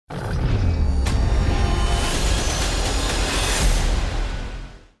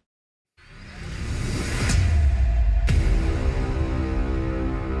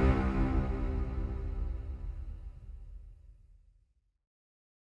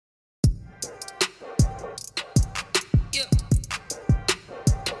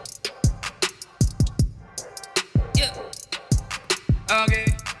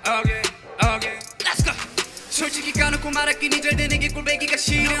말았기니 잘 되는 게 꼴배기가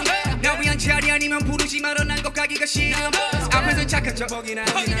싫음 나 위한 자리 아니면 부르지 말아 난 것 가기가 싫음 앞에선 착한 척이나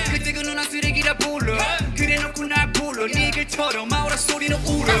그때 그 누나 쓰레기라 불러 그래놓고 날 불러 네 길 털어 마오라 소리는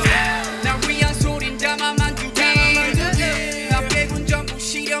울어 나 위한 소린 담아만 주게 앞에 군 전부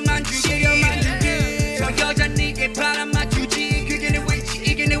시려만 주게 저 여자 네게 바람만 주지 그게 내 위치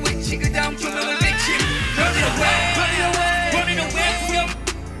이게 내 위치 그 다음 조명을 비침 Running away 후렴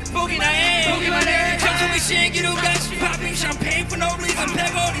보기나 해 보기만 해 정통의 신기루 같이 Popping champagne for no reason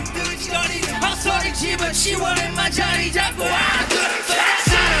패거리 뜨지거리 헛소리 집어치워 내만 자리 잡고 하나 둘 셋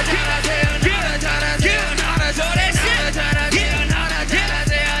잘하세요 나라 잘하세요 나라 잘하세요 잘하세요 나라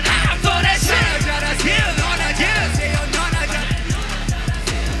잘하세요 나라 잘하세요 잘하세요 너나 잘하세요 너나 잘하세요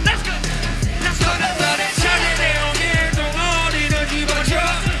Let's go Let's go 잘해 내용일 동어리를 집어쳐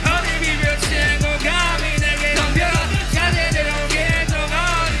어디 비벼 친구 감히 내게 덤벼 잘해 내용일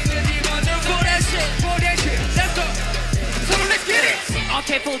동어리를 집어쳐 For that shit Let's go So let's get it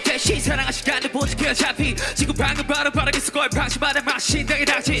Okay full 대시 사랑한 시간을 보지게 어차피 지금 방금 빠르게 스코어 방심하는 맛이 당이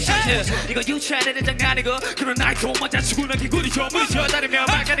닥치 이거 유치하는 장난이고 그런 나의 도망자 죽으면 기분이죠 무리쳐 다르며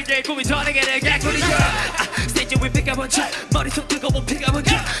막가는 게 꿈이 더 내게는 개꿀이죠 스테이지 위 피가 먼저 머릿속 뜨거운 피가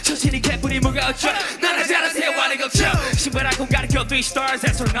먼저 천신이 개뿔이 뭐가 어쩌 나라 잘하세요 하는 걱정 신발하고 가르쳐 3 stars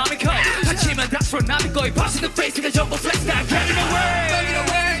astronomical 다치면 astronomical 이 버스는 페이스가 전부 flex 다 Running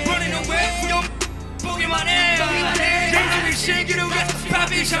away Running away 후렴 보기만 해 정통의 신기루가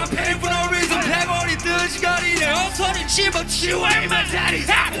Popping champagne for no reason 패거리 뜨지거리네 헛소리 집어치워 이만 자리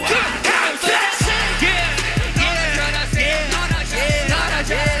잡고 하나 둘 셋 너나 잘하세요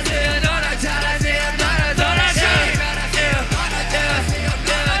너나 잘하세요 너나 잘하세요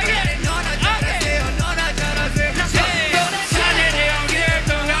너나 잘하세요 사내 내용일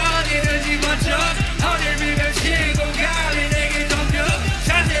동안이는 집어쳐 어딜 비벼 치고 가리 내게 덤벼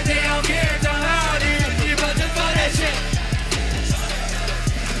사내 내용일 동안이는 집어쳐 보내시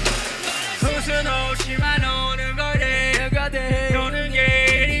무슨 옷이만 오는 거래 노는 게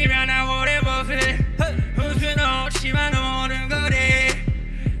일이면 아무래 벗을 무슨 옷이만 오는 거래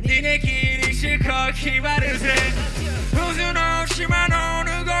니네 길이 실컷 기바르세 무슨 옷이만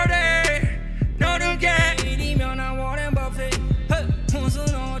오는 거래 노는 게 일이면 아무래 벗을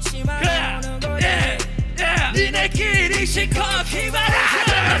무슨 옷이만 오는 거래 니네 길이 실컷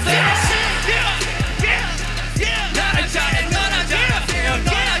기바르세